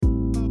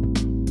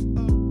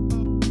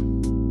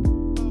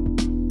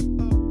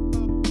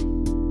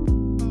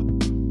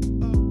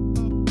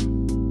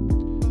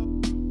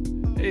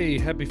Hey,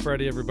 happy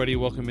Friday, everybody.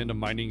 Welcome into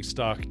Mining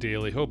Stock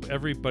Daily. Hope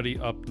everybody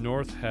up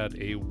north had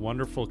a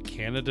wonderful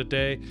Canada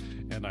Day,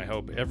 and I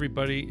hope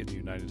everybody in the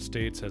United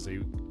States has a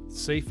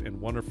safe and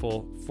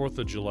wonderful 4th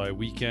of July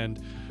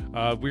weekend.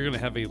 We're going to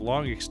have a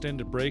long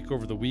extended break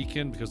over the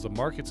weekend because the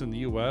markets in the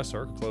U.S.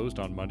 are closed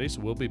on Monday,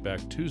 so we'll be back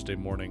Tuesday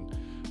morning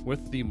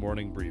with the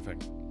morning briefing.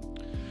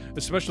 A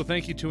special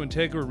thank you to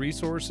Integra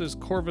Resources,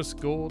 Corvus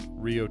Gold,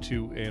 Rio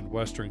 2, and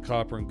Western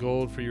Copper and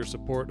Gold for your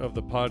support of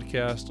the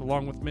podcast,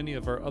 along with many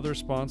of our other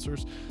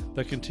sponsors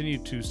that continue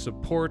to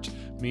support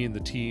me and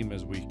the team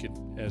as we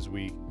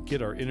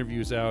get our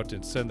interviews out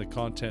and send the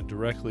content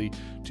directly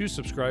to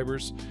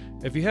subscribers.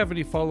 If you have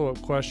any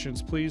follow-up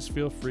questions, please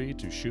feel free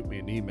to shoot me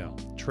an email,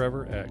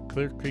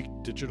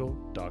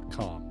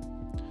 trevor@clearcreekdigital.com.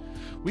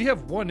 We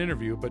have one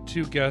interview, but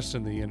two guests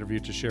in the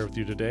interview to share with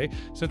you today.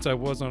 Since I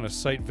was on a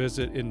site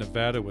visit in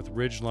Nevada with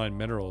Ridgeline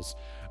Minerals,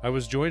 I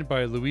was joined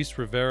by Luis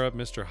Rivera,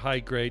 Mr. High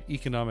Grade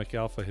Economic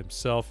Alpha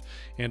himself,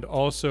 and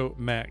also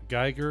Matt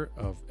Geiger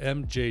of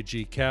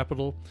MJG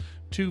Capital,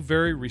 two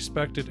very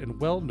respected and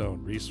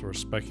well-known resource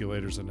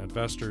speculators and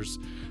investors.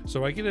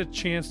 So I get a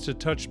chance to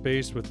touch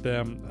base with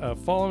them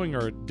following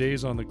our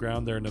days on the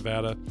ground there in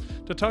Nevada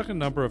to talk a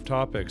number of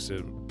topics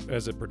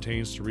as it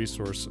pertains to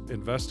resource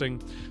investing.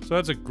 So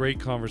that's a great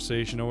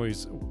conversation.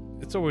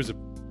 It's always a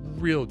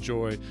real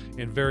joy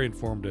and very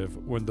informative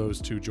when those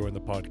two join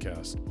the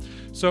podcast.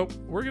 So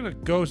we're going to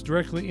go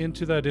directly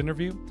into that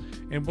interview,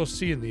 and we'll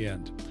see you in the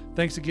end.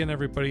 Thanks again,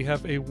 everybody.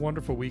 Have a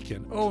wonderful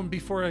weekend. Oh, and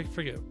before I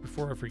forget,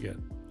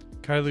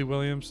 Kylie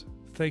Williams,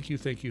 thank you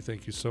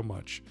so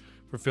much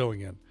for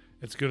filling in.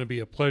 It's going to be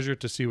a pleasure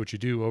to see what you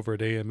do over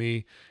at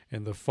AME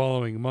in the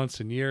following months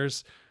and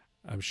years.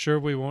 I'm sure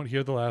we won't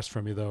hear the last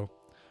from you, though.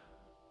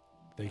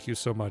 Thank you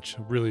so much.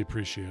 Really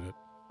appreciate it.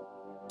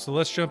 So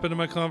let's jump into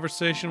my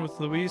conversation with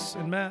Luis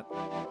and Matt.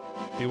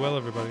 Be well,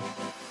 everybody.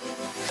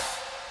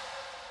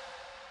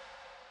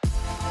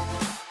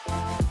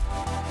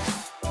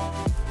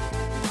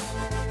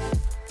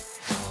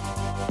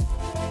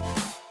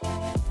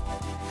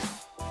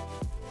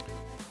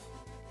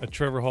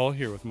 Trevor Hall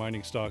here with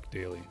Mining Stock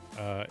Daily.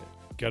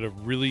 Got a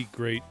really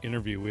great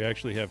interview. We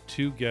actually have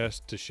two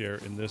guests to share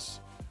in this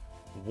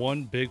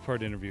one big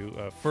part interview.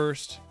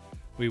 First,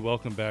 we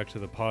welcome back to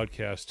the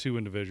podcast two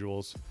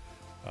individuals.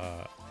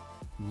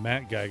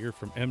 Matt Geiger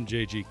from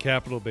MJG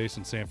Capital based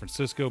in San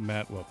Francisco.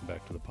 Matt, welcome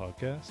back to the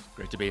podcast.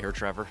 Great to be here,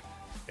 Trevor.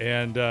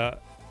 And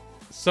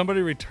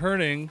somebody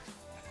returning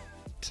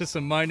to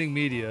some mining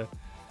media.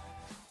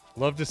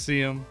 Love to see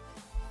him.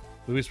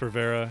 Luis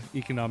Rivera,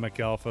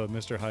 Economic Alpha,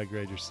 Mr. High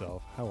Grade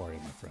yourself. How are you,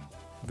 my friend?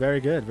 Very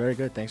good, very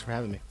good. Thanks for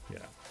having me. Yeah.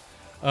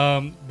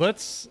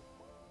 Let's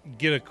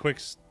get a quick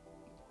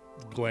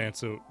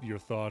glance at your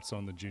thoughts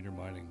on the junior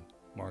mining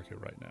market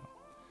right now.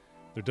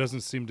 There doesn't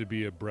seem to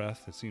be a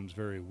breath. It seems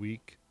very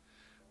weak.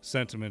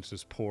 Sentiment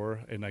is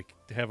poor, and I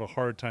have a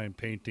hard time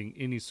painting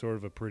any sort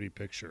of a pretty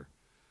picture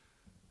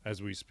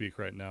as we speak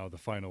right now, the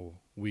final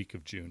week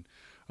of June.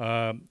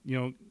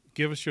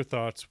 Give us your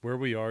thoughts where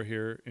we are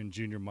here in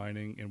junior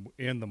mining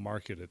and the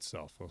market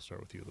itself. I'll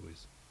start with you,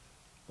 Luis.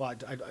 Well,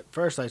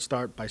 first I'd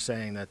start by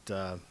saying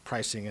that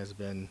pricing has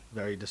been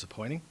very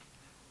disappointing.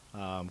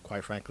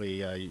 Quite frankly,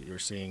 you're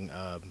seeing,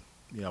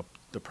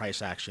 the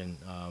price action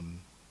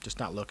just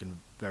not looking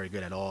very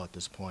good at all at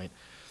this point.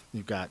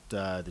 You've got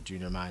the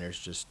junior miners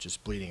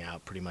just bleeding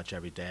out pretty much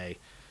every day,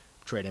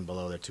 trading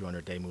below their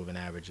 200-day moving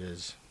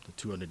averages. The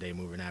 200-day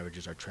moving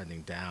averages are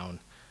trending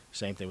down.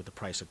 Same thing with the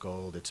price of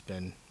gold. It's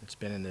been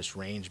in this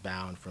range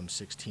bound from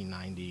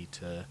 1690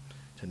 to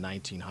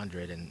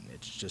 1900, and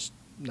it's just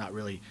not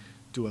really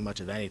doing much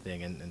of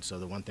anything. And so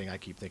the one thing I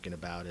keep thinking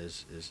about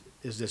is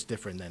this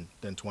different than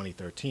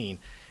 2013?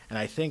 And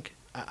I think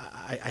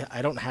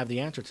I don't have the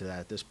answer to that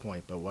at this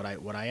point. But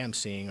what I am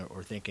seeing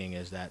or thinking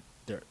is that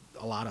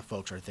a lot of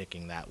folks are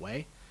thinking that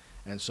way,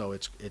 and so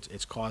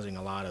it's causing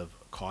a lot of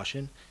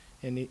caution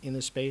in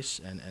the space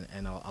and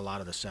a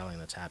lot of the selling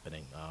that's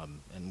happening.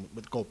 And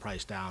with gold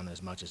price down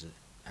as much as it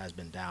has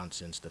been down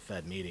since the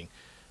Fed meeting,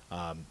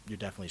 you're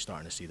definitely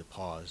starting to see the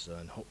pause.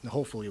 And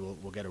hopefully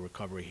we'll get a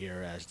recovery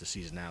here as the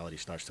seasonality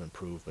starts to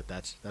improve. But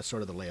that's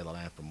sort of the lay of the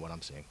land from what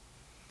I'm seeing.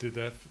 Did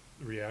that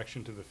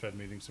reaction to the Fed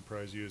meeting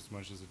surprise you as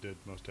much as it did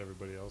most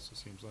everybody else, it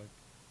seems like?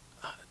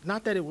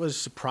 Not that it was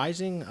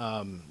surprising.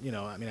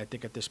 I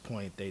think at this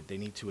point they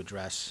need to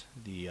address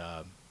the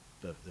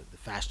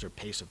faster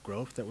pace of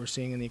growth that we're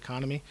seeing in the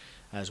economy,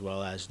 as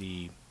well as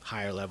the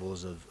higher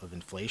levels of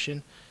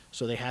inflation.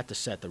 So they had to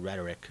set the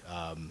rhetoric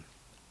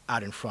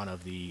out in front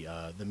of the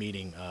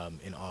meeting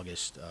in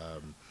August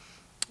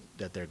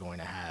that they're going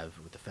to have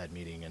with the Fed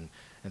meeting.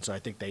 And so I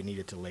think they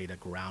needed to lay the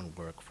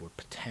groundwork for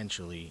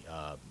potentially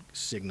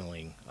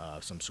signaling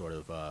some sort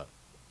of a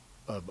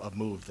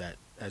move that,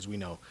 as we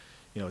know,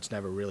 it's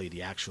never really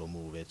the actual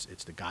move.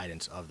 It's the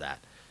guidance of that.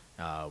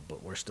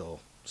 But we're still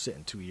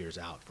sitting 2 years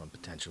out from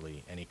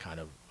potentially any kind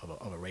of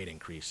a rate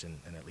increase and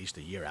at least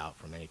a year out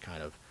from any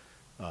kind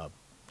of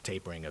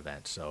tapering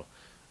event. So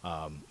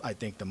I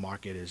think the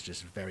market is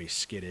just very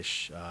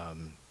skittish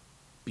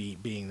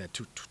being that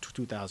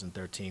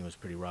 2013 was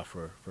pretty rough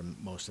for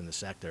most in the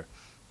sector.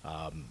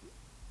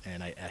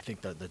 And I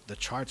think the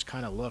charts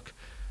kind of look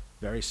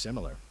very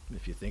similar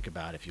if you think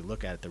about it. If you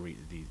look at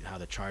how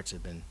the charts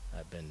have been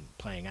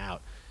playing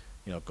out,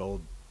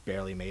 gold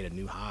barely made a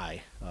new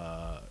high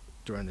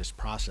during this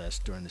process,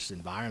 during this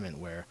environment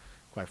where,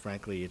 quite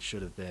frankly, it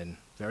should have been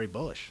very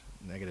bullish.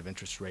 Negative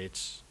interest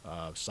rates,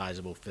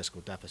 sizable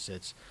fiscal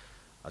deficits,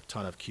 a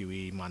ton of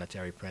QE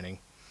monetary printing,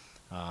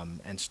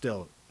 and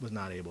still was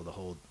not able to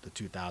hold the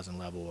 2000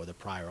 level or the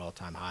prior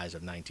all-time highs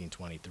of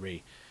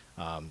 1923.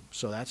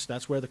 So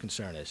that's where the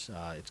concern is.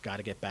 It's got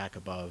to get back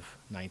above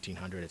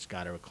 1900. It's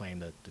got to reclaim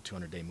the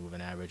 200-day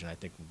moving average. And I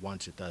think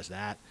once it does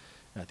that,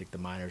 I think the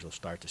miners will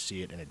start to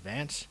see it in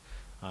advance.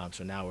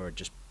 So now we're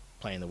just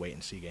playing the wait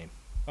and see game.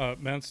 Matt,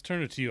 let's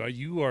turn it to you.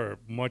 You are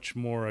much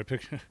more.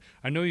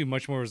 I know you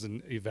much more as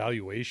an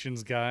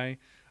evaluations guy,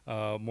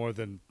 more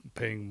than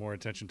paying more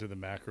attention to the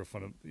macro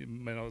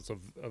fundamentals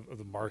of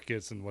the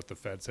markets and what the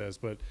Fed says.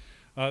 But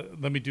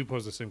let me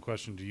pose the same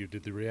question to you.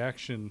 Did the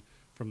reaction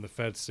from the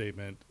Fed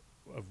statement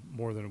of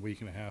more than a week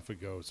and a half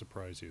ago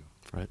surprise you?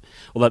 Right.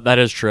 Well, that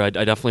is true. I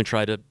definitely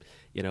try to,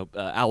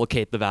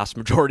 allocate the vast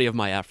majority of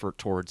my effort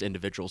towards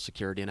individual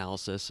security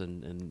analysis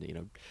and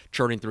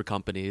churning through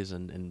companies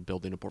and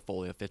building a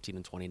portfolio of 15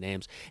 and 20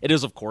 names. It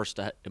is, of course,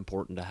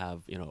 important to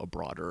have, a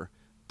broader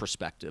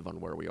perspective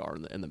on where we are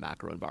in the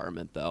macro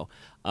environment, though.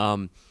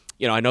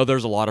 I know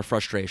there's a lot of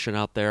frustration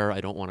out there. I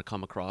don't want to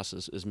come across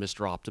as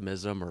Mr.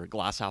 Optimism or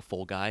glass half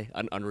full guy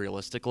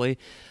unrealistically.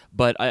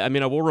 But I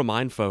will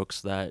remind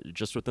folks that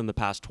just within the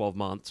past 12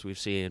 months, we've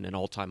seen an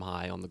all-time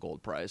high on the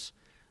gold price.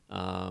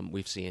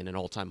 We've seen an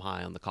all-time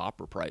high on the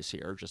copper price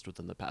here just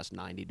within the past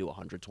 90 to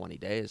 120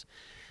 days.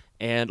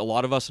 And a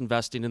lot of us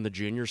investing in the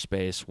junior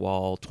space,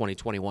 while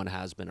 2021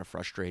 has been a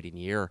frustrating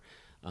year,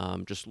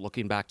 just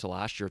looking back to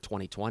last year,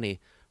 2020,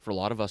 for a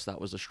lot of us,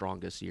 that was the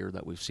strongest year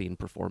that we've seen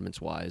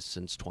performance-wise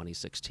since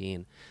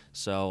 2016.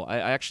 So I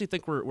actually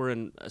think we're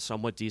in a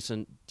somewhat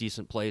decent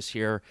place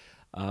here.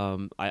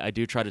 I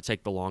do try to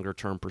take the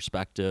longer-term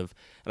perspective,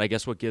 and I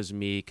guess what gives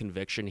me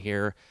conviction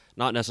here,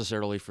 not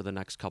necessarily for the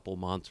next couple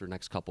months or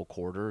next couple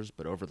quarters,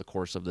 but over the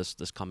course of this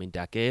coming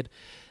decade,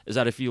 is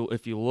that if you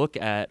look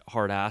at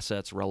hard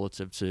assets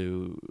relative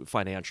to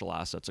financial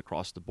assets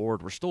across the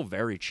board, we're still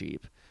very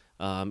cheap.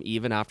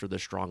 Even after the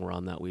strong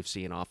run that we've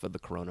seen off of the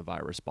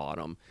coronavirus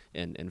bottom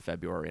in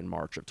February and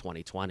March of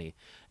 2020.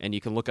 And you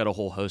can look at a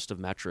whole host of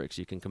metrics.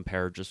 You can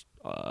compare just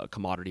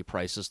commodity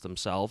prices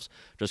themselves,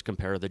 just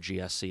compare the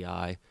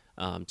GSCI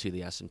to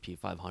the S&P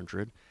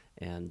 500.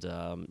 And,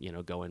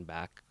 going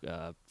back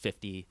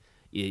 50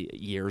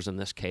 years in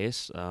this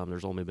case,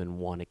 there's only been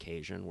one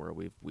occasion where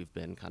we've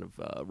been kind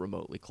of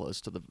remotely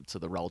close to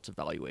the relative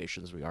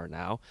valuations we are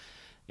now.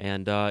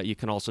 And you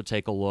can also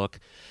take a look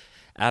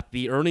at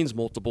the earnings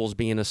multiples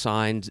being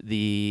assigned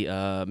the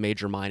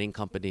major mining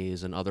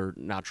companies and other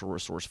natural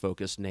resource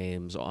focused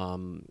names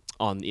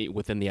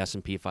within the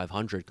S&P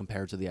 500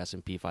 compared to the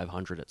S&P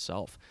 500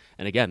 itself.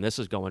 And again, this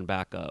is going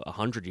back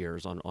 100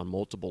 years on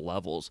multiple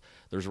levels.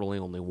 There's really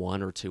only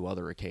one or two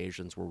other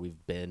occasions where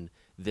we've been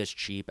this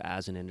cheap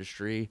as an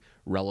industry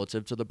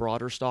relative to the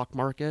broader stock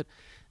market.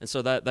 And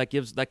so that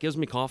gives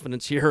me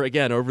confidence here,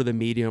 again, over the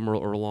medium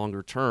or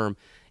longer term.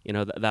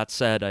 That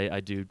said, I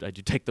do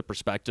take the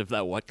perspective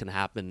that what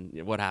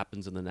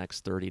happens in the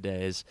next 30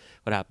 days,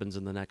 what happens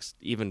in the next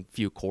even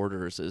few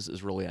quarters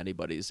is really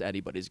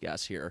anybody's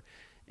guess here.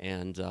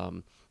 And,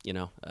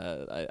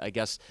 I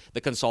guess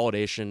the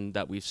consolidation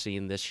that we've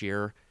seen this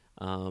year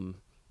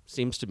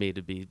seems to me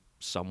to be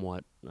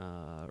somewhat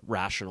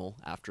rational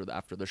after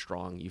the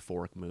strong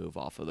euphoric move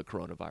off of the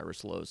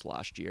coronavirus lows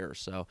last year.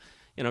 So,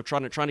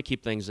 trying to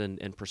keep things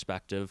in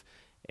perspective.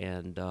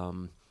 And,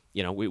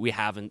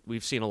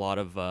 we've seen a lot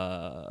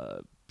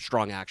of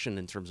strong action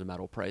in terms of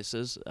metal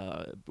prices.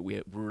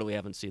 We really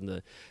haven't seen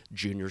the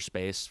junior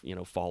space,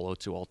 follow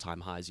to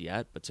all-time highs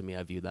yet. But to me,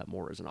 I view that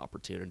more as an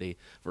opportunity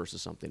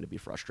versus something to be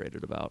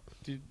frustrated about.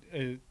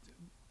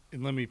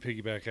 And let me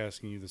piggyback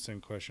asking you the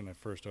same question I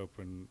first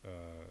opened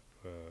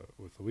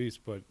with Luis.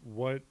 But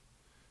what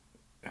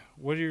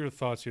are your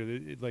thoughts here?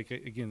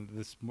 Again,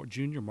 this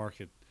junior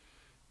market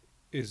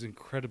is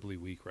incredibly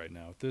weak right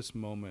now. At this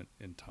moment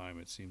in time,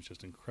 it seems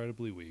just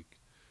incredibly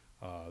weak.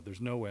 There's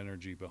no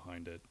energy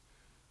behind it.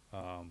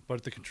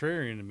 But the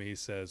contrarian in me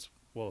says,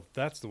 well, if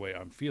that's the way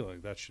I'm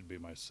feeling, that should be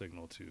my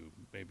signal to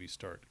maybe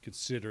start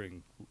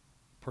considering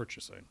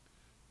purchasing.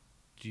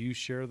 Do you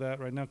share that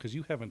right now? Because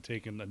you haven't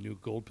taken a new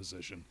gold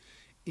position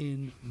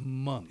in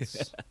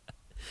months.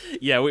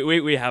 Yeah,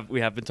 we have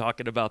been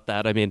talking about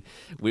that. I mean,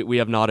 we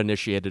have not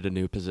initiated a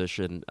new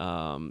position,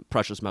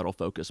 precious metal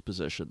focused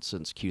position,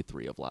 since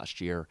Q3 of last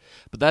year.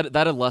 But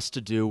that had less to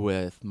do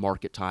with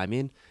market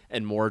timing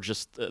and more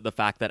just the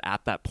fact that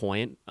at that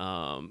point,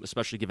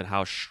 especially given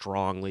how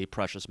strongly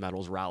precious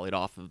metals rallied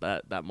off of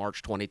that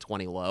March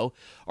 2020 low,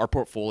 our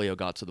portfolio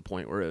got to the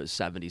point where it was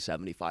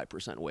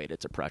 75% weighted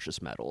to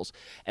precious metals,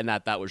 and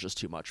that was just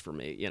too much for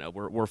me.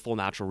 We're a full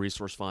natural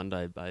resource fund.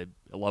 I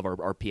love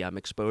our PM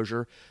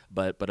exposure,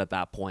 but but at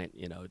that point,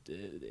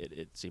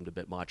 it seemed a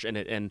bit much. And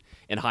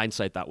in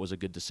hindsight, that was a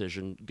good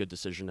decision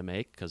to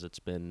make, because it's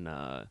been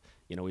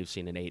we've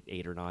seen an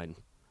 8 or 9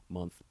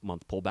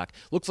 month pullback.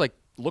 Looked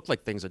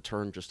like things had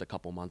turned just a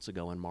couple months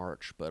ago in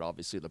March, but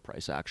obviously the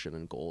price action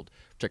in gold,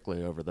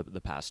 particularly over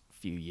the past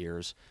few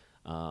years,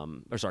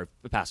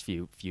 the past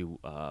few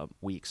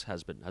weeks,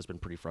 has been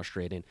pretty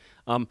frustrating.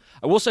 I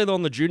will say, though,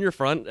 on the junior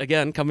front,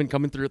 again, coming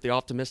through at the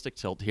optimistic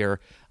tilt here,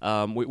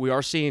 we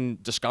are seeing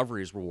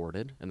discoveries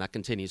rewarded, and that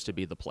continues to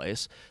be the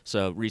place.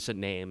 So recent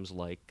names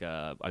like,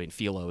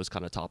 Filo is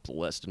kind of top of the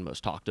list and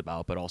most talked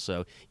about, but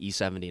also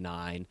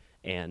E79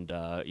 and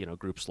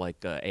groups like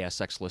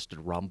ASX listed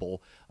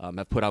Rumble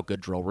have put out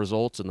good drill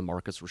results, and the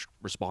market's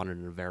responded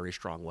in a very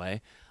strong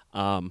way.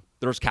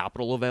 There's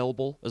capital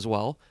available as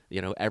well.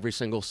 Every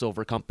single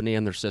silver company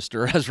and their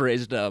sister has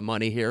raised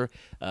money here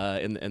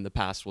in the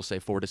past, we'll say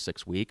 4 to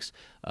 6 weeks,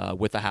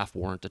 with a half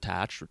warrant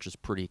attached, which is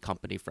pretty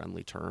company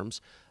friendly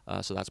terms.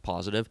 So that's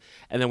positive.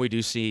 And then we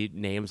do see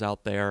names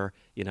out there,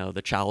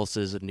 the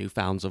Chalices and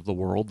Newfounds of the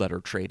world that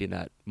are trading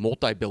at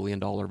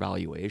multi-billion-dollar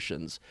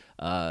valuations,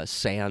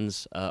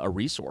 sans a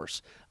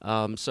resource.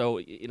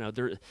 So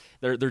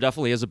there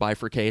definitely is a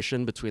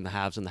bifurcation between the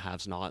haves and the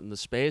haves-not in the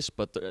space,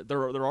 but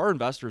there are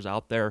investors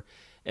out there,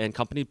 and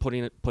company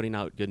putting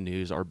out good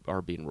news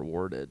are being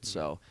rewarded.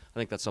 So I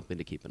think that's something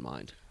to keep in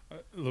mind.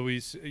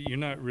 Luis, you're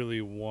not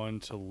really one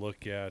to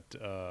look at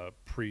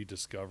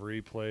pre-discovery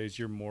plays.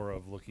 You're more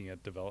of looking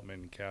at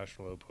development and cash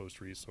flow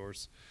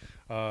post-resource.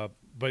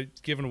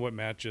 But given what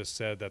Matt just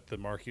said, that the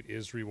market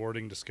is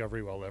rewarding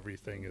discovery while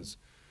everything is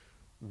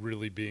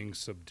really being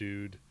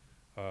subdued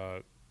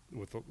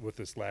with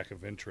this lack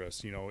of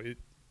interest,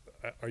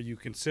 are you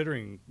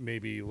considering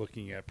maybe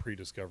looking at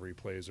pre-discovery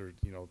plays, or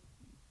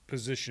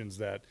positions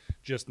that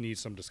just need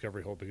some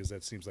discovery hold, because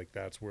that seems like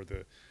that's where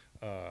the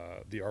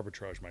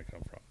arbitrage might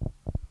come from?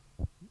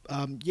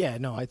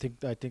 I think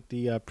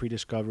the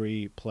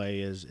pre-discovery play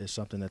is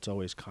something that's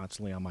always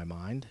constantly on my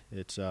mind.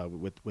 It's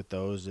with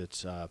those,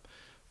 it's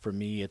for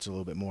me, it's a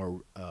little bit more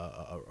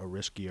a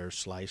riskier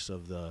slice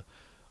of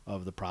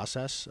the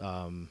process,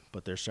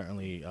 but there's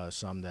certainly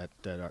some that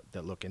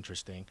look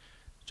interesting,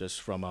 just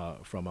from a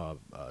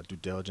due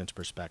diligence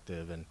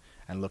perspective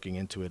and looking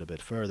into it a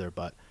bit further.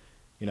 But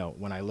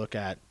when I look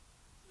at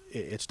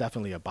it's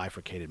definitely a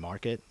bifurcated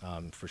market.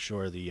 For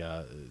sure,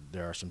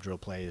 there are some drill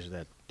plays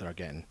that are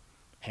getting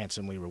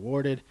handsomely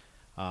rewarded,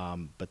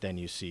 but then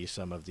you see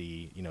some of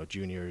the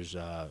juniors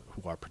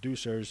who are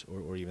producers,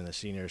 or even the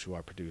seniors who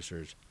are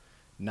producers,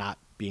 not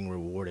being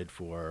rewarded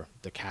for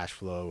the cash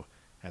flow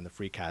and the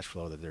free cash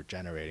flow that they're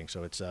generating.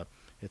 So it's a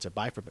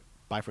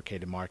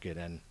bifurcated market,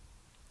 and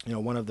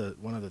one of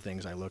the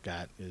things I look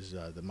at is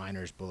the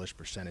miners' bullish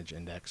percentage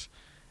index.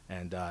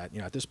 And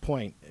at this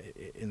point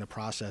in the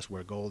process,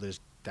 where gold is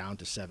down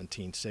to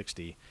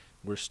 1760,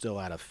 we're still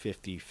at a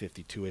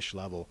 52-ish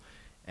level.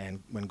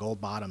 And when gold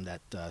bottomed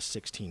at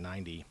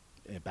 1690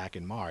 back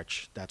in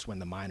March, that's when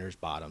the miners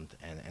bottomed,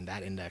 and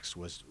that index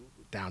was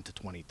down to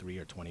 23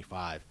 or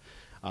 25.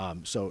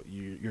 So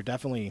you're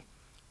definitely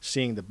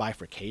seeing the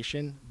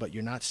bifurcation, but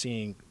you're not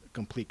seeing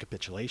complete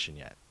capitulation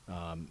yet.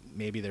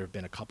 Maybe there have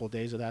been a couple of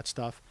days of that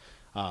stuff,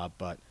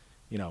 but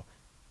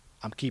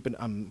I'm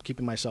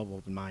keeping myself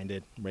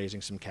open-minded,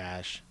 raising some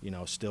cash,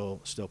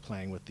 still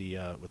playing with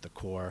the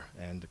core,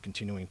 and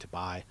continuing to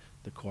buy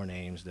the core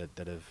names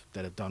that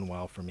have done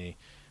well for me.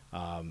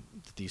 The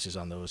thesis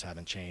on those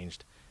haven't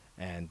changed,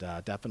 and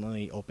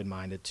definitely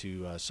open-minded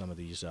to some of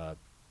these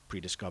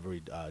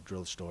pre-discovery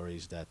drill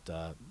stories that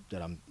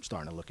I'm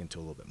starting to look into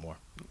a little bit more.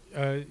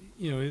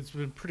 It's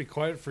been pretty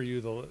quiet for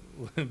you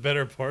the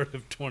better part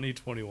of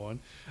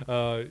 2021.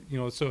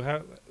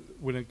 So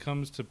when it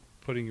comes to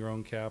putting your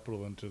own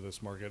capital into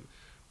this market,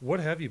 what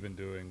have you been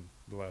doing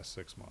the last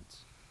 6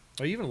 months,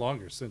 or even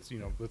longer, since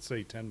let's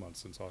say 10 months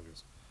since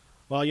August?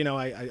 Well,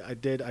 I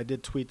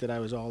did tweet that I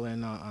was all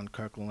in on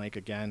Kirkland Lake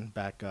again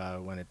back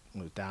when it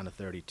was down to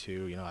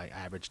 32. I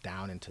averaged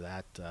down into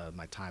that.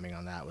 My timing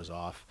on that was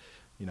off.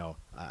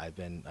 I've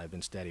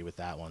been steady with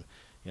that one.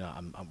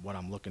 What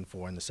I'm looking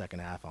for in the second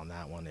half on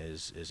that one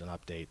is an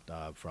update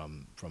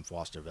from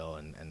Fosterville,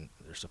 and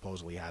they're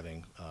supposedly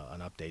having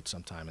an update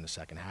sometime in the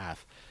second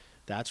half.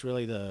 That's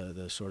really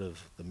the sort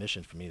of the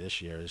mission for me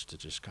this year, is to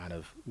just kind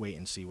of wait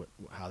and see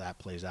how that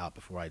plays out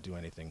before I do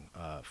anything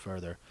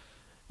further.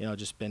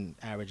 Just been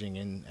averaging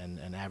in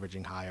and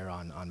averaging higher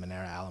on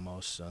Minera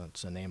Alamos.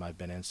 It's a name I've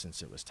been in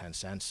since it was 10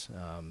 cents.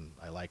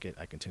 I like it.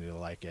 I continue to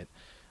like it.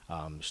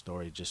 The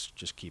story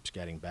just keeps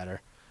getting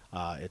better.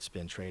 It's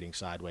been trading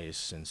sideways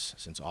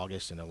since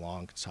August in a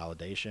long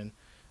consolidation.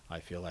 I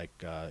feel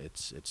like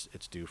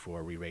it's due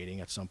for a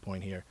re-rating at some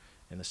point here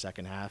in the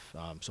second half.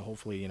 So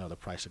hopefully, the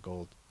price of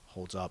gold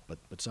holds up,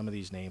 but some of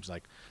these names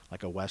like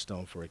a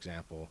Wesdome, for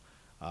example,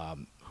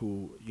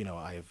 who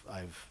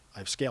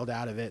I've scaled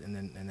out of it and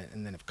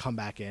then have come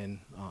back in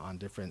on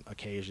different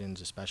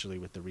occasions, especially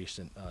with the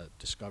recent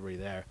discovery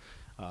there.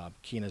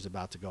 Kiena's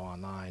about to go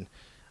online.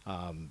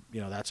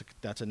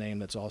 That's a name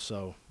that's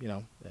also,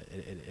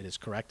 it is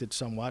corrected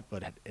somewhat,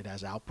 but it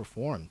has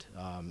outperformed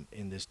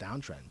in this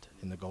downtrend,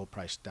 in the gold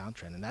price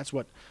downtrend, and that's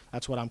what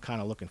I'm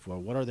kind of looking for.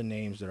 What are the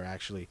names that are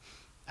actually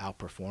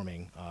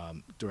outperforming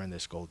during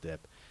this gold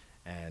dip?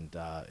 And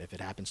if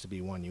it happens to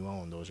be one you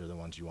own, those are the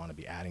ones you want to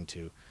be adding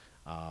to.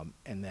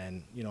 And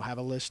then have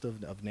a list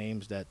of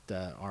names that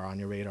are on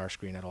your radar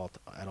screen at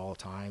all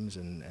times,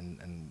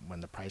 and when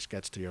the price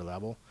gets to your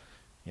level,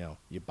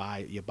 you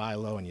buy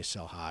low and you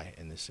sell high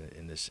in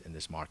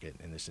this market,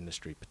 in this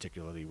industry,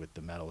 particularly with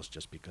the metals,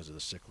 just because of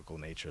the cyclical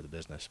nature of the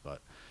business.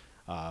 But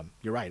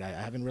you're right. I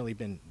haven't really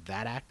been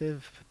that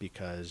active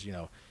because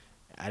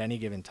at any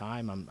given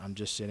time I'm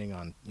just sitting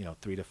on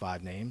 3 to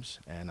 5 names,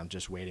 and I'm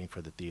just waiting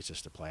for the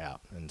thesis to play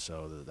out. And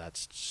so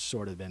that's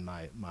sort of been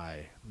my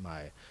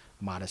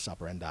modus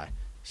operandi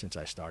since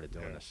I started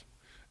doing this.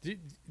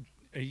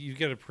 You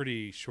get a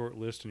pretty short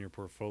list in your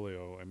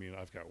portfolio. I mean,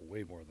 I've got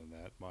way more than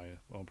that, my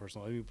own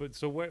personal. But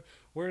so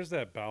where's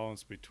that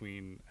balance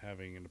between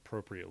having an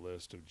appropriate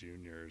list of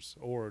juniors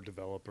or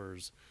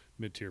developers,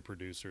 mid-tier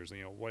producers?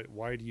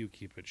 Why do you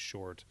keep it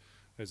short?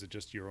 Is it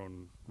just your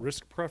own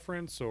risk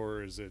preference,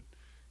 or is it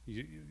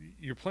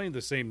you're playing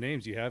the same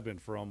names you have been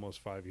for almost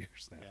 5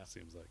 years now? Yeah. It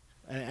seems like.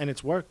 And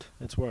it's worked.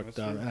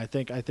 And I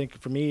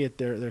think for me,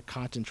 they're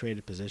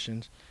concentrated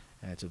positions.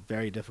 And it's a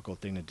very difficult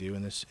thing to do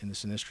in this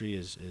industry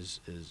is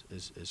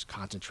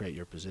concentrate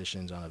your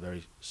positions on a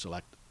very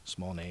select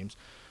small names.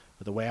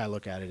 But the way I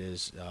look at it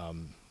is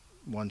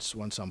once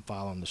I'm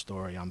following the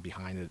story, I'm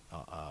behind it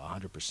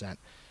 100%,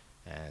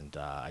 and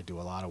I do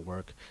a lot of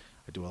work,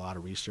 I do a lot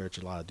of research,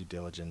 a lot of due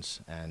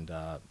diligence, and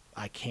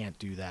I can't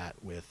do that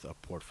with a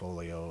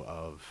portfolio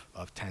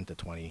of 10 to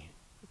 20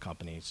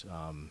 companies.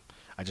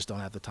 I just don't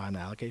have the time to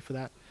allocate for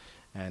that,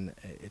 and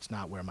it's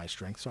not where my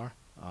strengths are.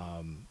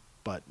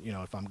 But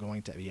if I'm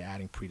going to be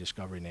adding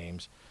pre-discovery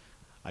names,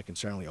 I can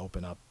certainly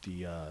open up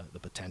the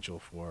potential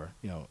for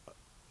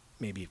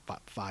maybe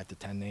 5 to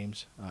 10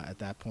 names at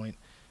that point.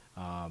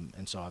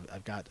 And so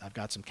I've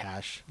got some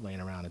cash laying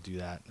around to do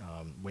that,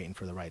 waiting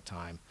for the right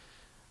time.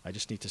 I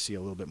just need to see a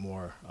little bit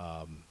more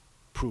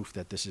proof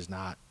that this is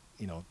not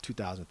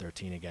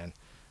 2013 again,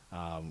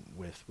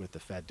 with the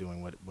Fed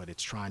doing what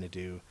it's trying to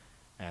do,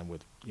 and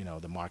with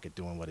the market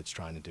doing what it's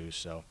trying to do.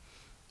 So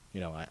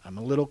I'm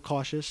a little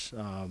cautious.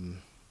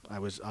 I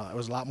was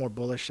a lot more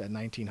bullish at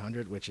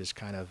 1900, which is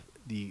kind of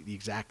the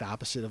exact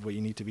opposite of what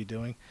you need to be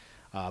doing.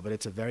 But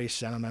it's a very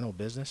sentimental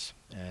business,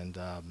 and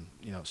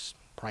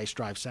price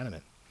drives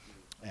sentiment.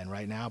 And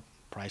right now,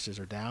 prices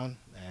are down,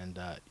 and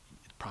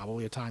it's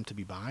probably a time to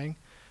be buying.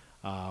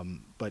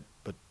 But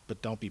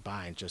don't be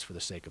buying just for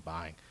the sake of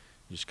buying.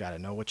 You just got to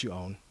know what you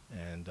own,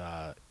 and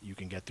you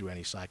can get through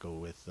any cycle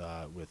with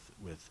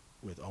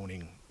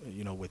owning,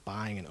 with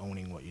buying and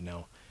owning what you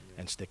know,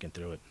 and sticking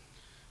through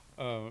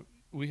it.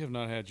 We have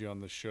not had you on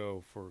the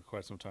show for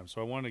quite some time,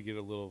 so I want to get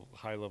a little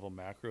high-level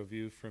macro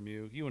view from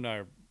you. You and I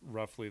are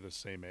roughly the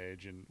same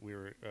age, and we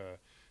were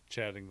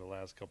chatting the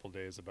last couple of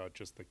days about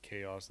just the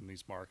chaos in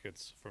these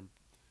markets from,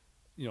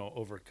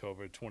 over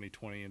COVID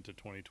 2020 into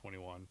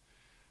 2021.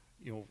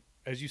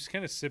 As you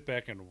kind of sit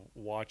back and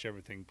watch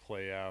everything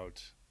play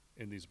out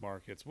in these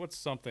markets, what's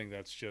something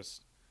that's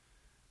just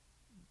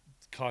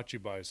caught you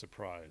by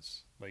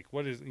surprise? Like,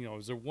 what is,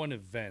 is there one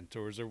event,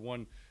 or is there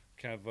one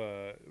kind of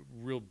a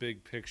real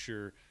big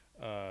picture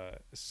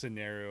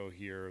scenario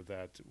here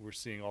that we're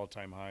seeing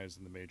all-time highs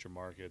in the major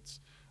markets?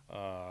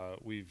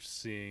 We've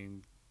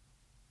seen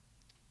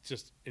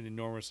just an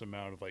enormous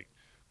amount of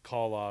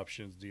call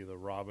options, the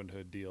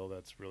Robinhood deal.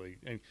 That's really,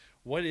 and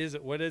what is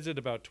it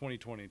about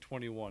 2020 and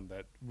 21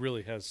 that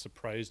really has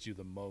surprised you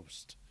the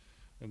most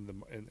in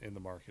the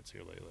markets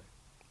here lately?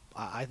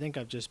 I think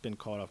I've just been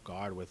caught off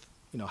guard with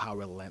how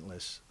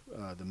relentless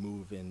the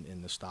move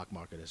in the stock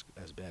market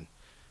has been.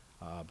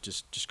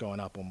 Just going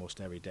up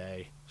almost every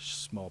day,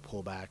 small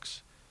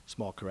pullbacks,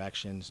 small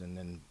corrections, and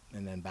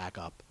then back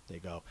up they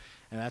go.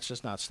 And that's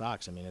just not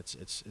stocks. I mean,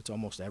 it's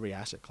almost every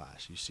asset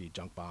class. You see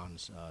junk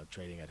bonds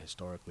trading at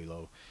historically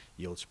low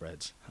yield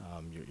spreads.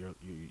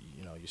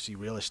 You see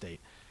real estate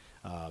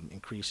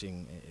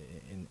increasing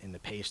in the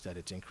pace that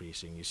it's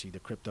increasing. You see the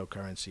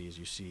cryptocurrencies.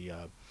 You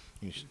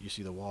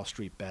see the Wall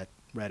Street bet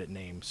Reddit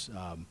names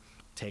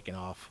taking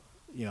off.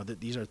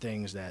 These are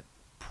things that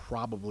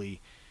probably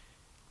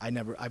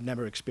I've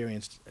never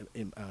experienced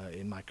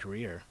in my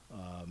career.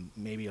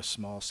 Maybe a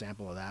small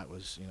sample of that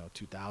was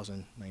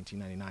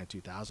 1999,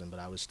 2000, but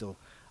I was still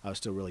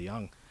really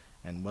young,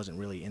 and wasn't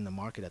really in the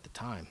market at the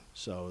time.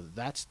 So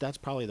that's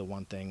probably the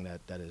one thing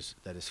that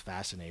is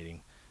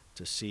fascinating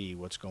to see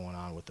what's going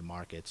on with the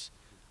markets.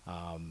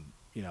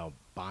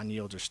 Bond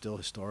yields are still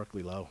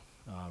historically low.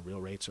 Real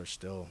rates are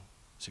still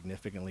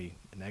significantly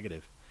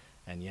negative,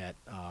 and yet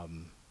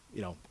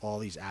all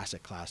these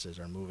asset classes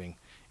are moving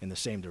in the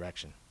same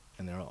direction.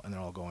 And they're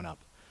all going up,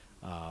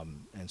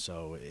 and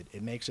so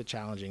it makes it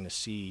challenging to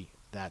see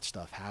that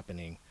stuff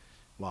happening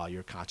while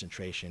your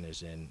concentration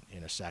is in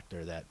a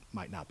sector that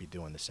might not be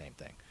doing the same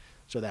thing.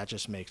 So that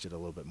just makes it a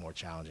little bit more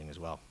challenging as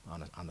well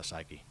on the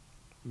psyche.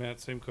 Matt,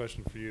 same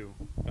question for you.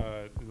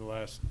 In the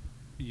last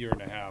year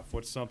and a half,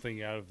 what's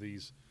something out of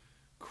these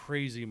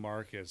crazy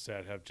markets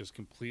that have just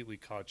completely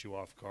caught you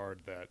off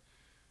guard that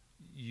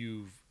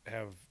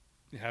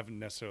haven't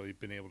necessarily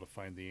been able to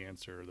find the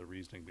answer or the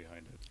reasoning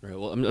behind it? Right.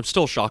 Well, I'm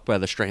still shocked by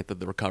the strength of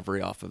the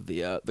recovery off of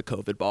the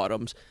COVID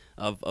bottoms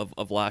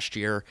of last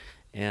year,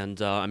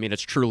 and I mean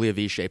it's truly a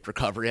V-shaped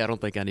recovery. I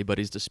don't think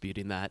anybody's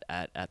disputing that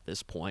at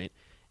this point,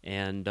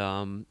 and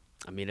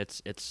I mean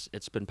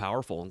it's been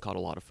powerful and caught a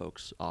lot of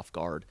folks off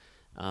guard.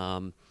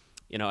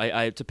 You know,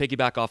 I to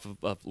piggyback off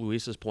of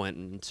Luis's point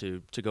and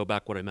to go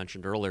back what I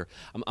mentioned earlier,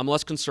 I'm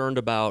less concerned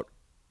about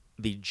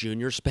the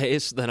junior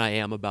space than I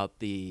am about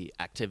the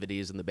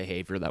activities and the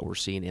behavior that we're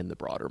seeing in the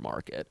broader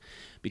market.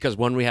 Because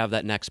when we have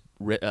that next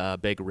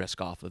big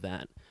risk-off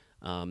event,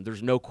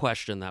 there's no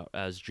question that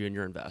as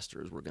junior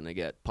investors, we're going to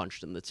get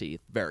punched in the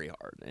teeth very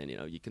hard, and you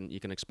know you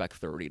can expect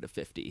 30 to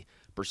 50%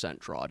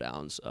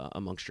 drawdowns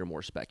amongst your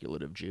more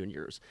speculative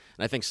juniors.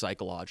 And I think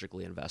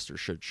psychologically, investors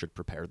should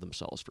prepare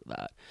themselves for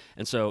that.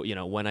 And so you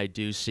know when I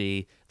do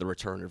see the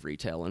return of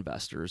retail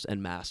investors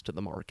en masse to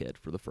the market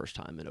for the first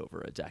time in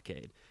over a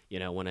decade, you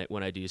know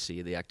when I do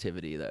see the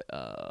activity that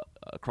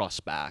across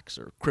SPACs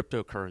or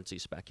cryptocurrency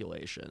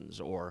speculations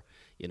or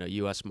you know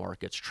U.S.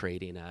 markets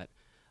trading at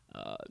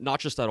not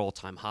just at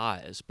all-time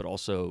highs, but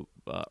also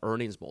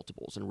earnings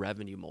multiples and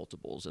revenue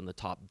multiples in the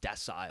top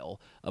decile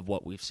of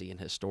what we've seen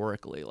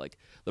historically. Like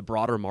the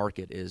broader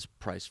market is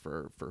priced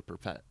for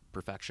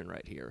perfection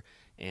right here,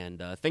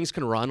 and things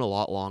can run a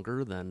lot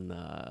longer than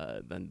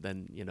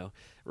you know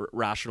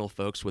rational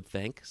folks would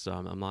think. So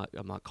I'm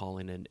not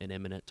calling an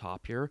imminent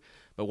top here,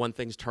 but when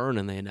things turn,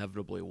 and they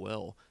inevitably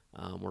will.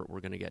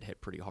 We're going to get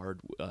hit pretty hard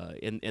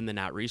in the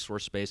nat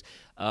resource space,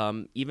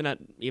 even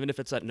if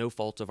it's at no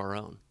fault of our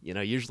own. You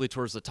know, usually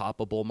towards the top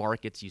of bull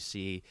markets, you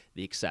see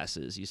the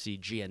excesses, you see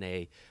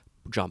G&A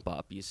jump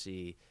up, you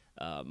see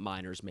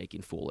miners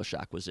making foolish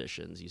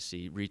acquisitions, you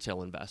see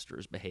retail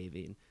investors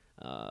behaving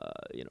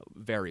you know,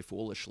 very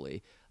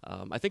foolishly.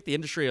 I think the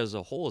industry as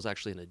a whole is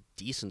actually in a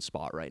decent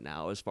spot right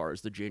now as far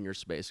as the junior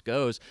space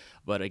goes.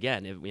 But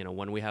again, you know,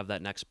 when we have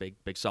that next big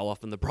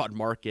sell-off in the broad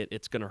market,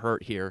 it's going to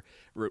hurt here,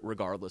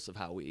 regardless of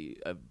how we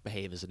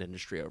behave as an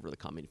industry over the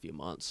coming few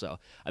months. So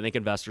I think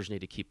investors need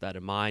to keep that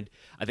in mind.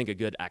 I think a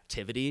good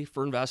activity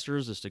for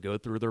investors is to go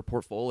through their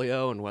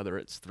portfolio, and whether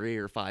it's 3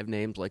 or 5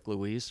 names like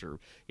Luis, or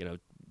you know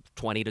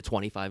 20 to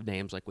 25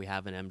 names like we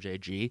have in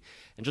MJG,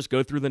 and just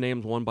go through the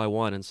names one by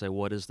one and say,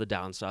 what is the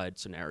downside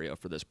scenario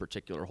for this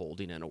particular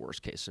holding in a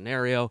worst case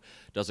scenario?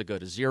 Does it go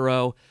to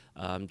zero?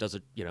 Does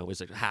it, you know,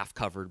 is it half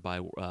covered by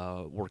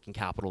working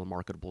capital and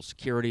marketable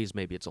securities?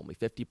 Maybe it's only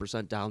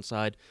 50%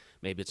 downside.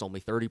 Maybe it's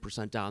only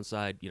 30%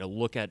 downside. You know,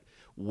 look at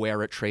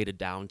where it traded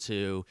down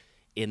to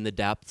in the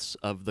depths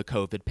of the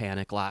COVID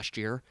panic last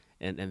year,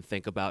 and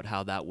think about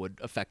how that would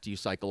affect you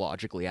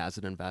psychologically as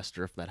an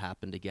investor if that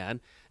happened again.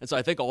 And so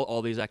I think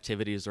all these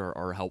activities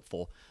are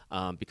helpful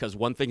because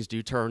when things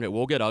do turn, it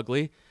will get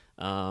ugly.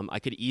 I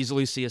could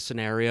easily see a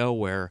scenario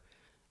where,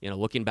 you know,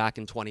 looking back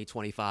in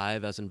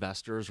 2025 as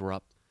investors, we're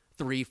up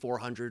 300,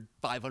 400,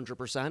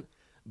 500%.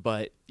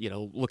 But, you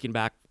know, looking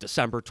back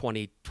December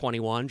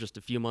 2021, just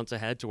a few months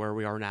ahead to where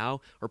we are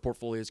now, our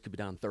portfolios could be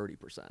down 30%,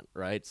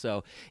 right?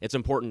 So it's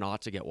important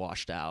not to get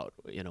washed out,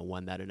 you know,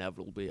 when that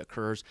inevitably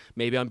occurs.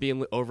 Maybe I'm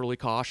being overly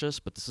cautious,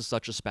 but this is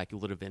such a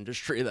speculative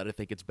industry that I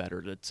think it's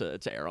better to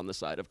err on the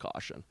side of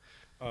caution.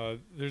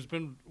 There's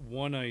been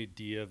one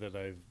idea that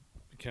I've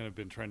kind of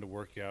been trying to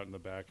work out in the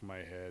back of my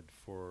head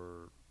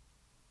for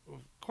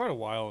quite a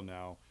while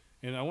now,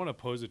 and I want to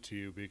pose it to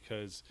you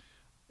because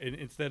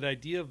it's that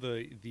idea of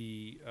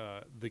the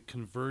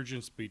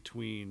convergence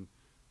between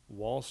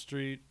Wall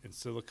Street and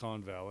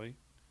Silicon Valley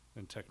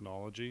and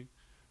technology.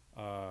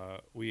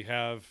 We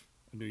have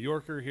a New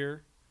Yorker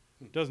here.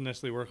 It doesn't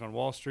necessarily work on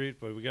Wall Street,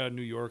 but we got a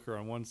New Yorker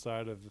on one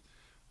side of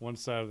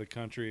the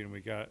country, and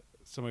we got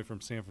somebody from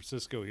San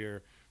Francisco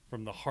here,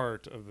 from the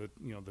heart of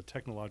the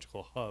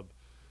technological hub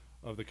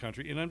of the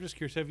country. And I'm just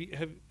curious, have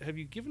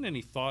you given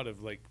any thought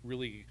of like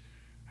really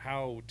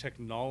how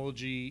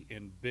technology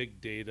and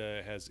big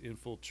data has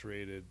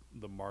infiltrated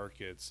the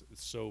markets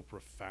so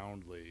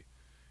profoundly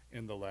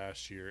in the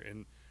last year,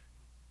 and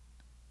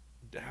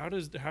how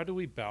do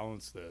we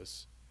balance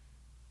this?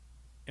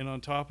 And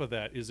on top of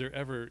that, is there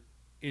ever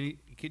any?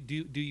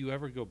 Do you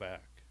ever go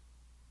back?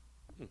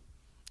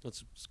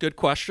 That's a good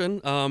question.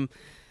 I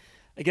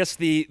guess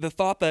the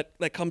thought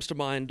that comes to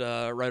mind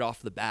right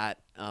off the bat,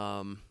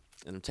 and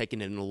I'm taking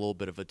it in a little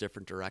bit of a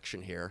different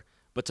direction here.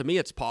 But to me,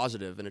 it's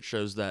positive, and it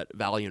shows that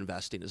value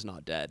investing is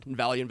not dead. And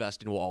value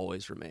investing will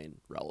always remain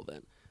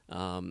relevant,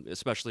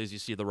 especially as you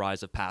see the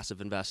rise of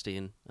passive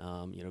investing,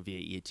 you know,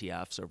 via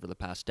ETFs over the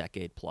past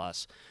decade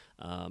plus.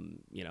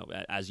 You know,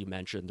 as you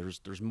mentioned,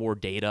 there's more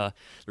data,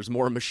 there's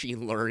more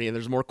machine learning, and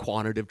there's more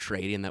quantitative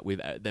trading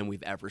than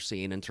we've ever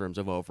seen in terms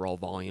of overall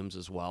volumes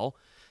as well.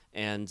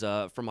 And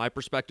from my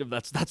perspective,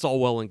 that's all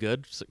well and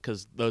good,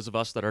 because those of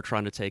us that are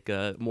trying to take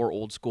a more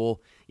old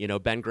school,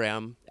 Ben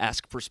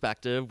Graham-esque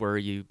perspective, where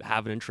you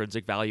have an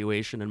intrinsic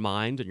valuation in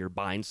mind and you're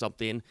buying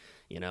something,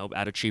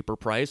 at a cheaper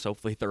price,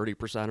 hopefully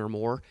 30% or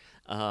more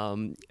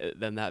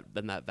than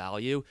that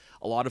value.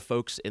 A lot of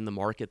folks in the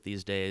market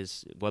these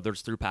days, whether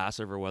it's through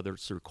passive or whether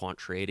it's through quant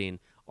trading,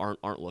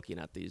 aren't looking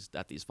at these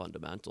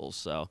fundamentals.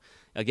 So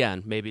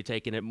again, maybe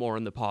taking it more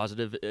in the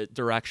positive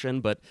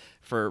direction, but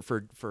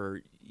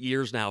for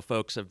years now,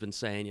 folks have been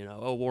saying,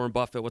 oh, Warren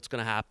Buffett, what's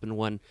going to happen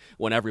when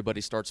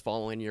everybody starts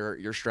following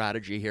your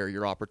strategy here?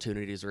 Your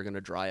opportunities are going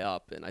to dry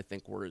up, and I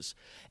think we're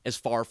as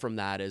far from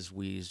that as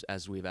we've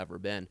ever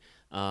been.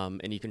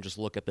 And you can just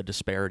look at the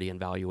disparity in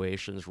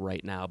valuations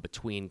right now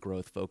between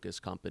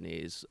growth-focused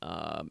companies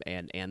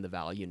and the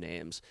value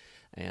names.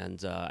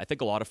 And I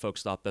think a lot of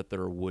folks thought that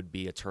there would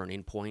be a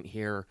turning point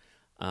here.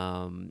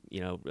 Maybe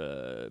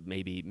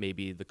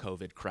the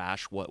COVID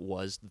crash, what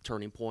was the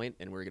turning point,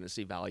 and we're going to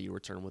see value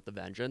return with a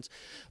vengeance.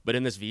 But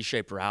in this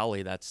V-shaped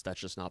rally, that's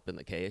just not been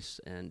the case,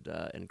 and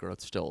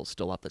growth's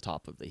still at the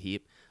top of the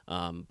heap.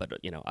 But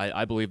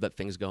I believe that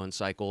things go in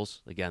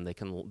cycles. Again, they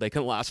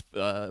can last.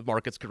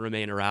 Markets can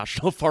remain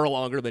irrational far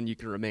longer than you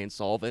can remain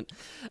solvent.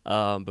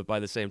 But by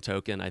the same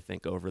token, I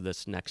think over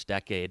this next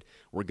decade,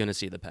 we're going to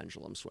see the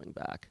pendulum swing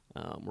back.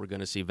 We're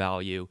going to see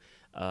value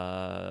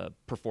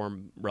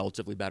perform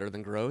relatively better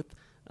than growth.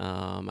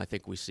 I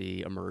think we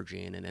see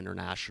emerging and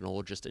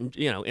international, just in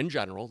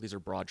general, these are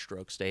broad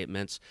stroke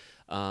statements,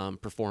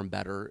 perform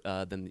better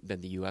than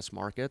the U.S.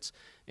 markets.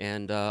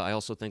 And I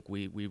also think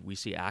we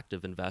see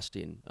active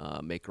investing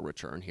make a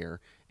return here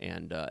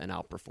and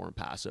outperform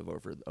passive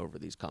over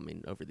these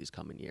coming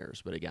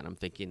years. But again, I'm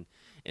thinking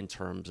in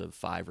terms of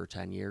 5 or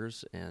 10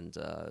 years and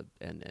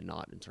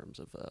not in terms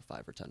of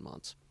 5 or 10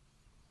 months.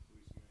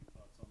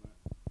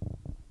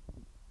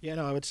 Yeah,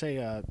 no, I would say,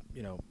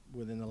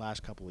 within the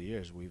last couple of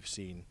years, we've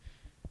seen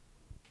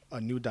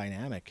a new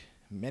dynamic,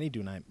 many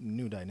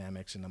new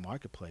dynamics in the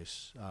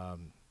marketplace.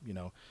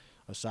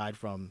 Aside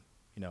from,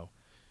 no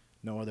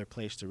other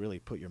place to really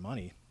put your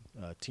money,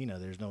 Tina,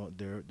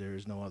 there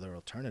is no other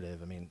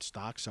alternative. I mean,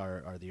 stocks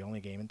are the only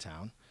game in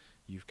town.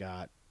 You've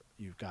got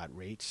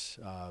rates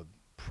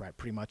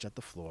pretty much at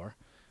the floor.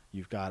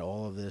 You've got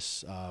all of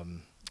this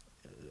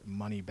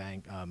money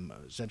bank,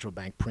 central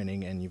bank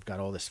printing, and you've got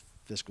all this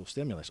fiscal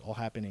stimulus all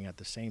happening at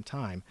the same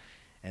time.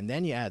 And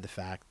then you add the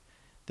fact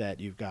that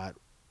you've got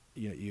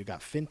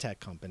fintech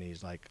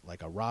companies like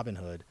a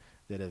Robinhood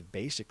that have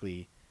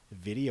basically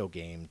video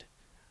gamed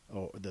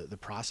the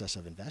process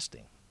of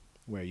investing,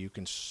 where you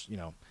can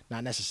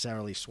not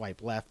necessarily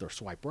swipe left or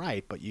swipe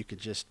right, but you could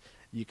just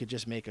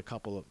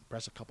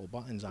press a couple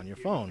buttons on your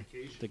phone.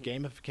 The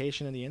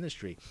gamification in the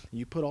industry.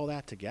 You put all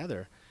that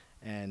together,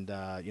 and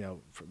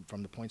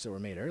from the points that were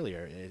made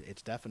earlier,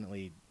 it's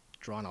definitely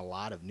drawn a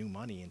lot of new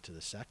money into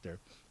the sector,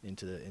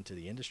 into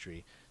the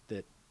industry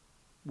that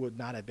would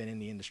not have been in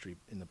the industry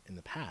in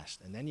the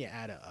past. And then you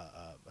add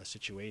a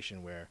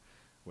situation where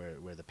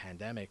the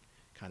pandemic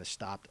kind of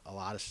stopped a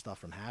lot of stuff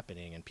from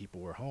happening, and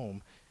people were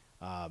home,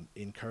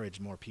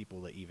 encouraged more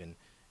people to even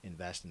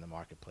invest in the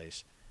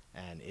marketplace.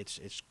 And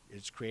it's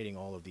creating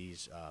all of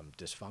these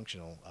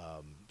dysfunctional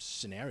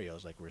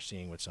scenarios like we're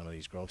seeing with some of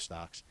these growth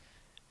stocks.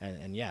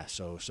 And yeah,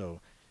 so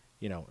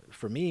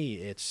for me,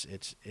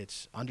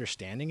 it's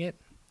understanding it,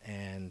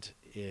 and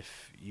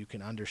if you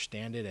can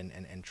understand it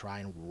and try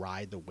and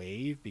ride the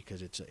wave,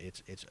 because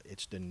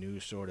it's the new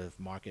sort of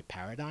market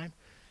paradigm,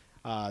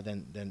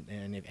 then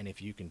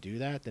if you can do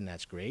that, then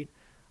that's great.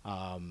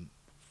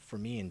 For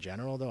me in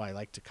general, though, I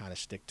like to kind of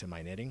stick to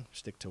my knitting,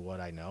 stick to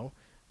what I know,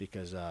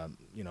 because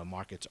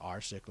markets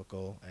are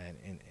cyclical,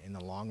 and in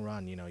the long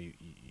run,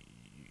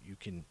 you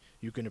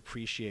can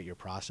appreciate your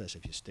process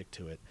if you stick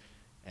to it.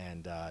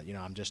 And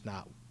I'm just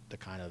not the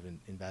kind of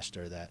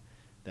investor that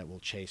will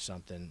chase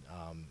something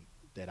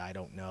that I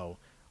don't know,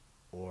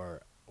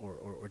 or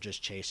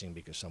just chasing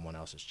because someone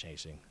else is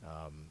chasing.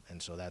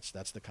 And so that's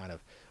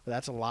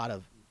a lot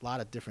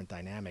of different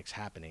dynamics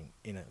happening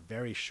in a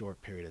very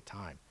short period of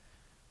time,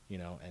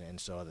 and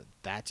so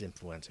that's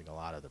influencing a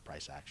lot of the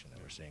price action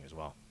that we're seeing as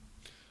well.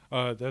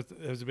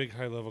 That's a big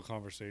high level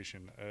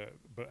conversation,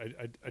 but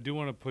I do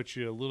want to put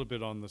you a little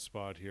bit on the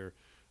spot here.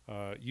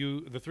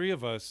 The three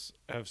of us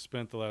have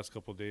spent the last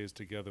couple of days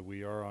together.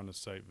 We are on a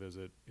site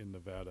visit in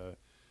Nevada,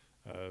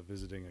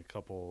 visiting a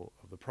couple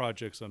of the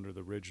projects under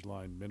the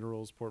Ridgeline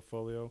Minerals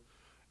portfolio.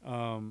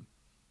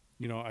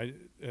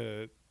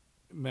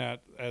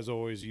 Matt, as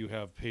always, you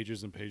have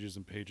pages and pages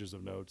and pages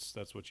of notes.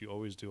 That's what you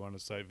always do on a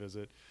site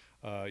visit.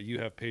 You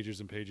have pages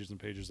and pages and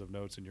pages of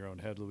notes in your own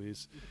head,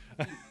 Luis.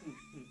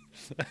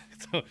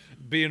 So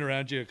being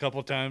around you a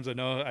couple times, I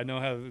know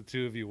how the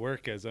two of you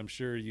work, as I'm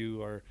sure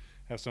you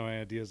have some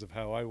ideas of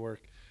how I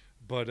work.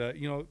 But I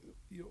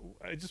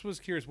just was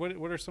curious, what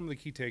are some of the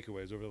key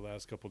takeaways over the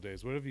last couple of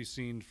days? What have you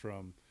seen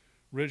from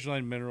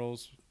Ridgeline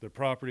Minerals, their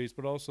properties,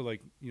 but also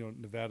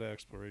Nevada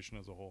exploration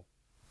as a whole?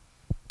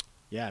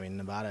 Yeah, I mean,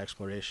 Nevada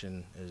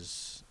exploration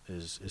is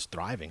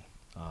thriving.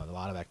 A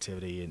lot of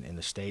activity in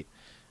the state.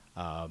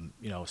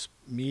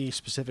 Me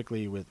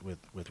specifically with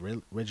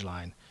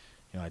Ridgeline,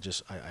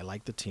 I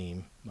like the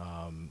team.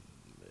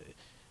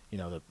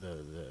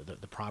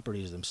 The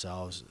properties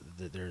themselves.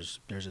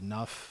 There's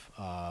enough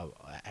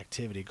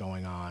activity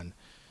going on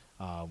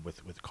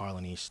with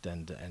Carlin East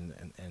and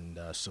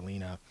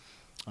Selena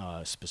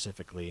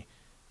specifically,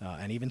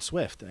 and even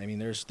Swift. I mean,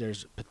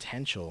 there's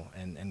potential,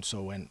 and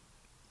so when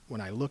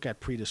I look at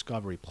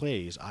pre-discovery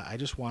plays, I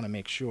just want to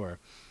make sure,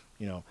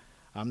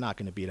 I'm not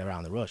going to beat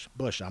around the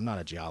bush. I'm not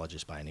a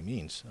geologist by any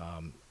means.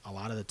 A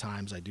lot of the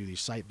times I do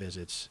these site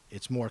visits,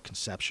 it's more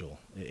conceptual.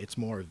 It's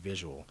more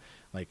visual.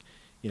 Like,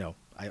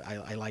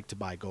 I like to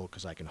buy gold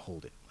because I can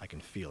hold it. I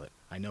can feel it.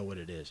 I know what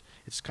it is.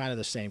 It's kind of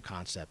the same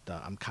concept.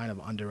 I'm kind of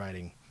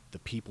underwriting the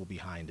people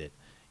behind it,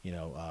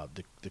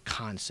 the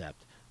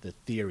concept, the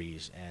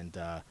theories, and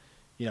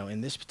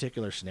in this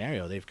particular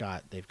scenario, they've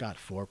got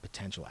 4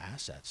 potential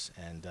assets,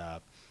 and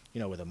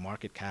with a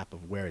market cap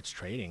of where it's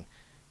trading,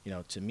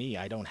 to me,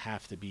 I don't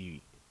have to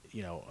be,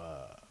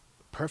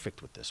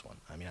 perfect with this one.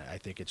 I mean, I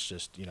think it's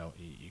just,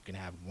 you can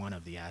have one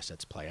of the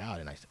assets play out,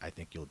 and I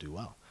think you'll do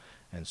well.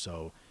 And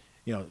so,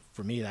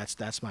 for me,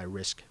 that's my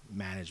risk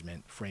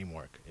management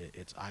framework.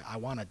 I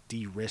want to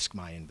de-risk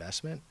my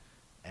investment,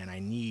 and I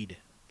need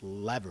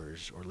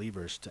levers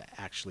to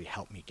actually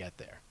help me get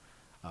there.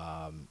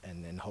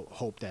 And then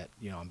hope that,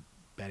 I'm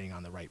betting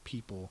on the right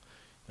people,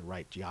 the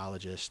right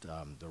geologist,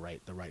 the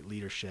right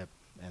leadership,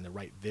 and the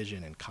right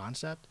vision and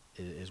concept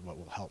is what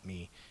will help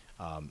me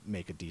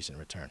make a decent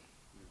return.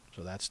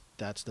 So that's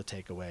the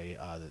takeaway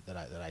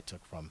that I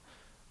took from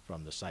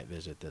the site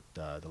visit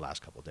the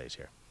last couple of days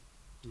here.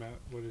 Matt,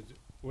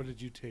 what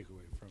did you take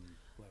away from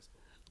last?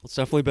 It's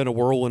definitely been a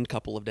whirlwind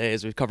couple of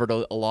days. We've covered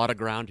a lot of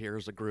ground here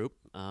as a group.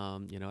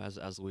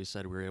 As Luis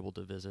said, we were able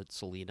to visit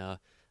Selena,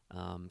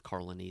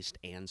 Carlin East,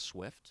 and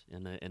Swift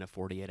in a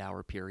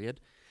 48-hour period.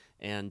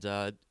 And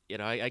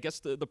I guess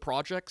the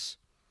projects,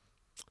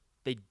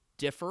 they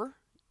differ,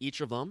 each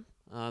of them.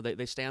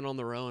 They stand on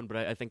their own, but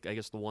I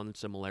guess the one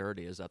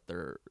similarity is that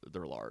they're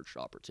large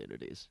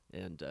opportunities,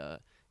 and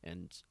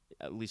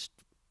at least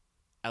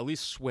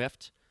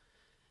Swift,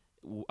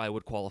 I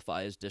would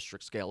qualify as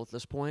district scale at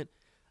this point.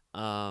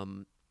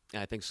 And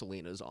I think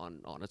Selena's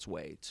on its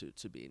way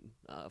to being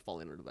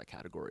falling into that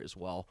category as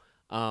well.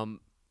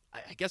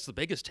 I guess the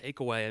biggest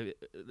takeaway,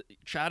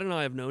 Chad and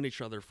I have known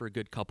each other for a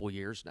good couple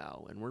years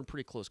now, and we're in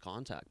pretty close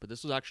contact. But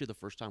this was actually the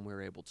first time we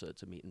were able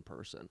to meet in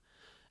person.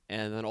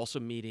 And then also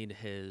meeting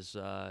his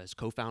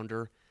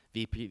co-founder,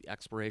 VP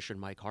Exploration,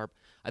 Mike Harp.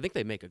 I think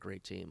they make a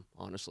great team,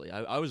 honestly.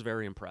 I was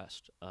very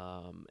impressed.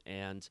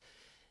 And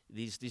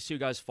these 2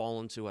 guys fall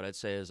into what I'd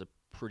say is a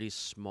pretty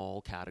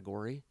small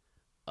category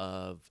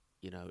of,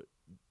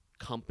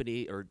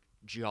 company or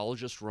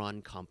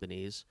geologist-run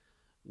companies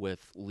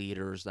with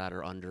leaders that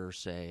are under,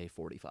 say,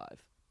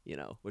 45,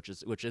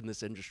 which in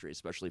this industry,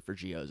 especially for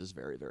geos, is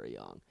very, very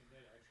young.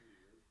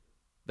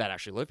 That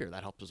actually live here.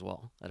 That helps as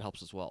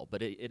well.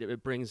 But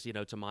it brings,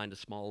 to mind a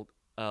small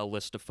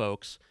list of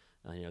folks,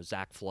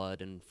 Zach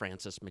Flood and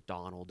Francis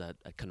McDonald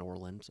at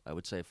Kenorland, I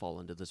would say, fall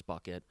into this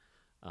bucket.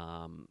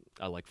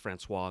 I like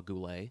Francois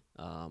Goulet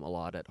a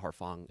lot at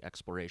Harfang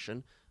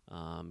Exploration.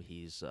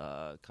 He's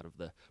kind of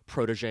the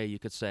protege, you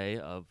could say,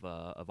 of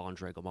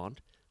André Gaumont,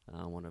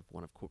 one of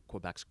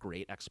Quebec's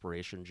great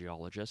exploration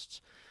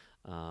geologists.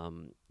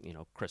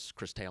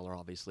 Chris Taylor,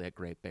 obviously at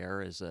Great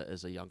Bear, is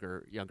a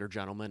younger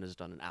gentleman, has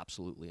done an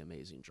absolutely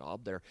amazing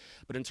job there.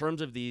 But in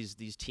terms of these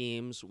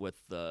teams with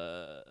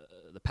the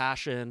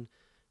passion,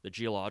 the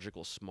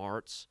geological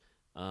smarts,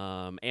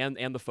 and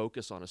the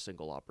focus on a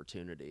single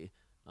opportunity,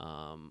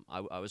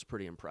 I was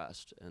pretty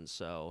impressed. And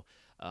so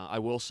I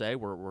will say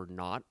we're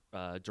not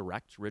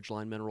direct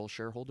Ridgeline Minerals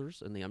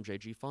shareholders in the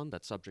MJG fund.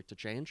 That's subject to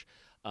change.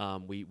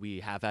 We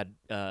have had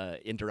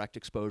indirect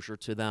exposure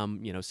to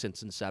them,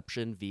 since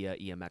inception via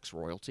EMX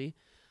royalty.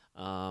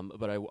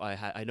 But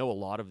I know a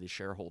lot of the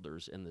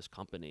shareholders in this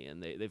company,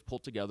 and they've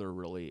pulled together a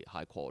really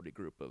high quality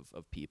group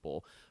of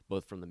people,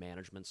 both from the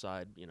management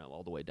side,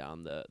 all the way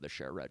down the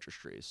share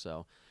registry.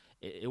 So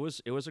it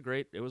was a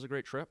great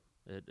trip.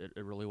 It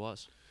really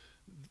was.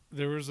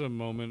 There was a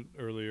moment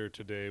earlier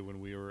today when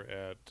we were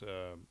at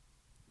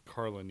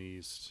Carlin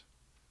East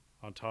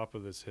on top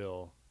of this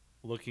hill,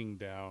 looking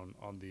down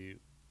on the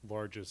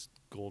largest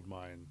gold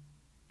mine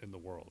in the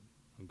world,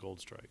 on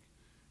Goldstrike,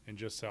 and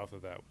just south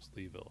of that was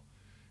Leeville.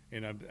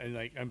 And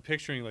I'm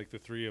picturing like the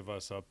 3 of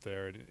us up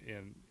there,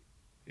 and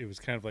it was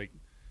kind of like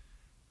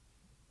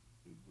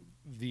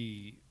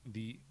the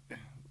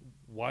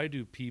why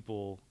do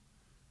people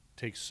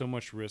take so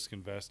much risk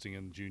investing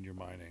in junior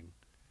mining?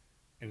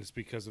 And it's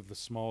because of the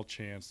small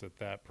chance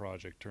that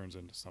project turns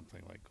into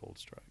something like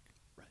Goldstrike.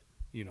 Right.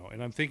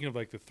 And I'm thinking of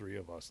like the 3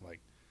 of us, like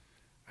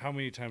how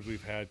many times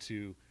we've had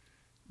to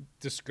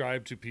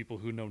describe to people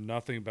who know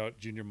nothing about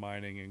junior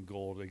mining and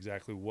gold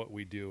exactly what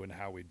we do and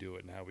how we do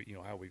it and how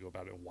we go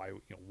about it and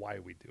why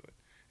we do it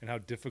and how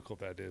difficult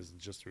that is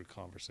just through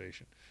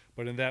conversation.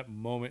 But in that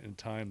moment in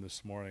time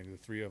this morning, the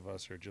 3 of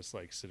us are just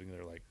like sitting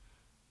there like,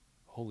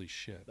 holy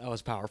shit. That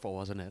was powerful,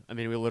 wasn't it? I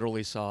mean, we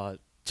literally saw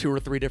 2 or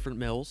 3 different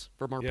mills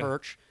from our Yeah.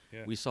 perch.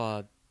 Yeah. We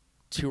saw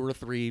 2 or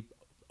 3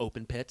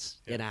 open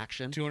pits in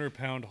action.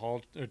 200-pound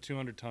haul or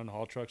 200-ton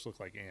haul trucks look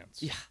like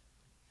ants. Yeah,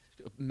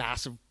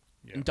 massive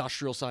Yeah.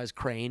 industrial sized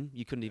crane.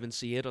 You couldn't even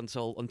see it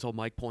until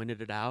Mike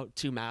pointed it out.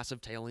 2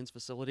 massive tailings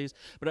facilities.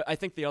 But I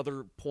think the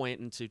other point,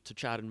 and to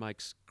Chad and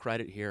Mike's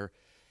credit here,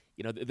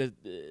 you know,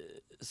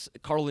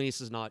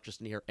 Carlin-East is not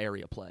just near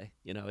area play.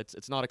 You know,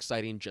 it's not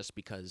exciting just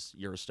because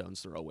you're a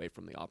stone's throw away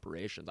from the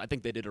operations. I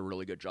think they did a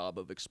really good job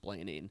of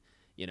explaining,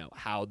 you know,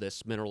 how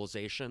this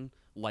mineralization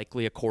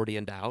likely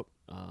accordioned out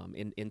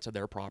into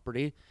their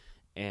property,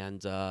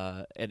 and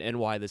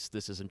why this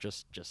isn't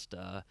just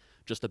a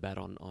bet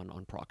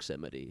on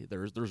proximity.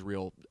 There's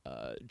real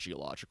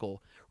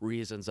geological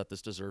reasons that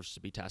this deserves to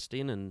be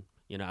testing, and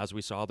you know, as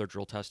we saw, they're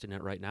drill testing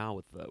it right now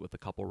with a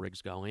couple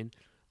rigs going.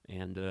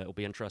 And it'll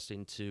be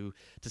interesting to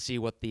see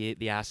what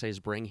the assays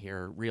bring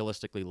here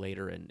realistically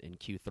later in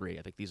Q3.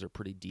 I think these are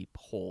pretty deep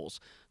holes,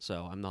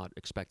 so I'm not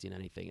expecting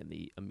anything in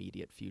the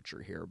immediate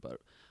future here.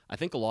 But I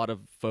think a lot of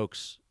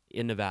folks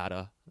in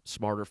Nevada,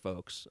 smarter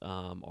folks,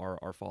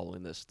 are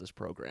following this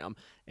program,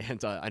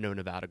 and I know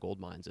Nevada Gold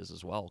Mines is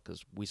as well,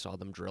 because we saw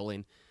them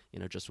drilling, you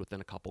know, just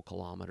within a couple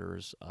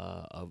kilometers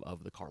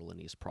of the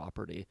Carlin-East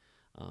property.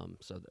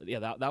 So yeah,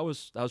 that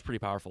was pretty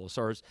powerful.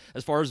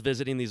 As far as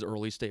visiting these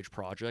early stage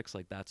projects,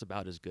 like that's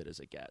about as good as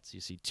it gets.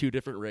 You see 2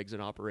 different rigs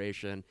in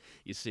operation.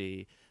 You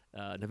see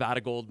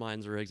Nevada Gold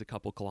Mines rigs a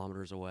couple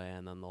kilometers away,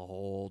 and then the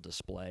whole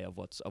display of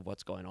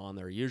what's going on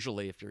there.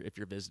 Usually, if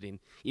you're visiting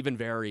even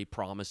very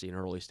promising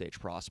early stage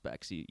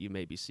prospects, you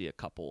maybe see a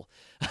couple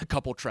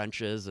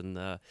trenches and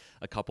a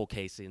couple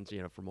casings,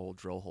 you know, from old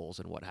drill holes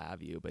and what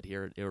have you. But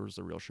here it was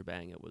the real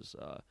shebang. It was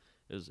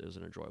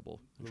an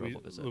enjoyable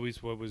visit.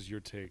 Luis, what was your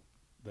take?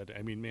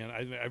 I mean, man, I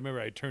remember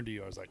I turned to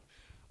you. I was like,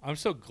 I'm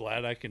so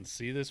glad I can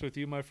see this with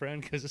you, my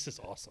friend, because this is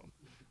awesome.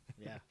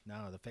 Yeah,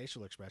 no, the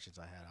facial expressions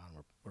I had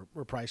on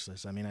were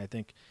priceless. I mean, I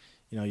think,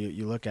 you know,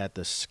 you look at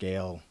the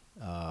scale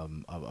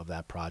of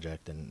that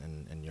project,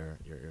 and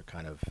you're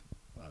kind of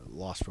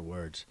lost for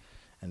words,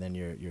 and then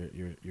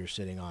you're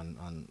sitting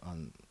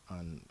on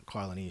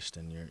Carlin-East,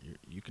 and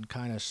you can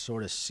kind of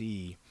sort of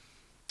see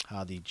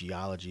how the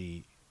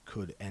geology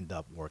could end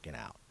up working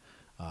out,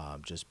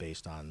 just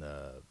based on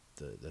the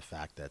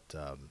fact that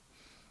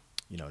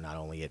you know, not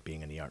only it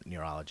being a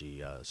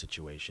neurology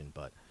situation,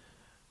 but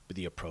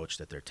the approach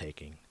that they're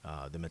taking,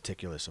 the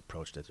meticulous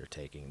approach that they're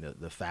taking,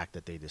 the fact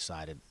that they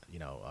decided, you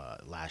know,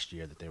 last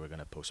year that they were going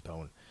to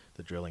postpone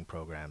the drilling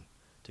program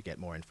to get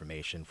more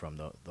information from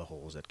the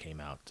holes that came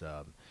out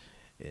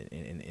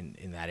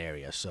in that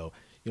area. So,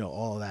 you know,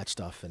 all of that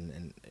stuff,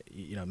 and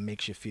you know,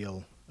 makes you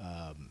feel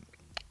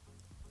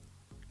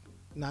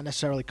not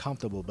necessarily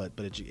comfortable, but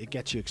it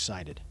gets you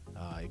excited.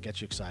 It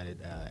gets you excited,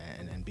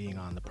 and being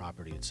on the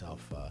property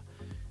itself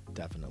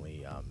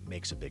definitely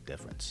makes a big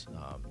difference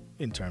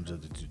in terms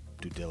of the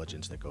due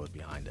diligence that goes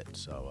behind it.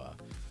 So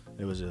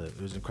it was an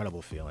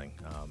incredible feeling,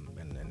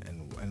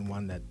 and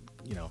one that,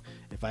 you know,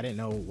 if I didn't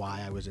know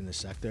why I was in this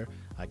sector,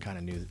 I kind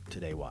of knew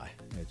today why.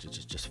 It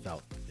just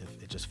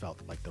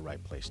felt like the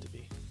right place to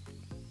be.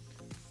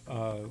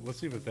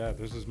 Let's leave it at that.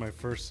 This is my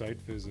first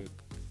site visit,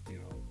 you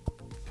know,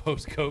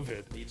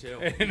 post-COVID. Me too.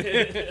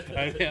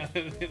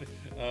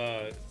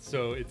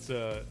 So it's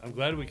I'm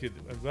glad we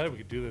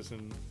could do this,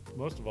 and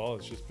most of all,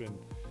 it's just been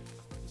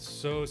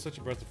such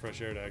a breath of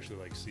fresh air to actually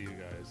like see you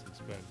guys and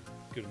spend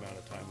a good amount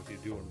of time with you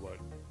doing what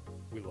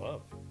we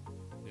love.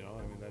 You know,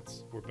 I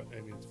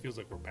mean, it feels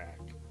like we're back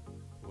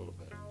a little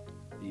bit.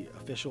 The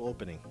official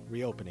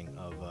reopening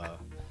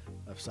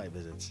of site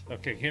visits.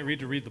 Okay, can't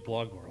read the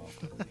blog more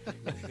often.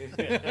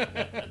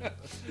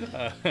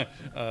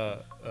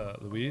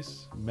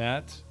 Luis,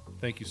 Matt,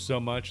 thank you so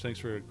much. Thanks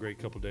for a great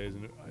couple of days,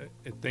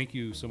 and thank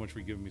you so much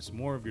for giving me some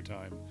more of your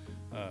time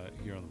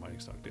here on the Mining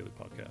Stock Daily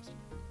podcast.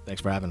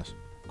 Thanks for having us.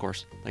 Of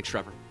course. Thanks,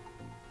 Trevor.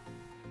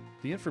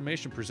 The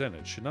information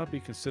presented should not be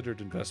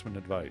considered investment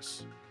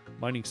advice.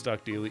 Mining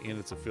Stock Daily and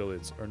its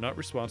affiliates are not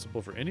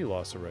responsible for any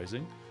loss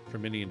arising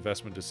from any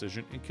investment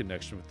decision in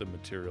connection with the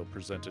material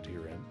presented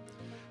herein.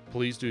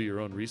 Please do your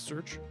own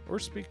research or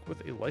speak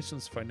with a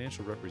licensed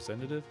financial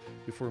representative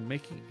before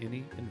making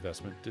any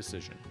investment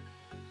decision.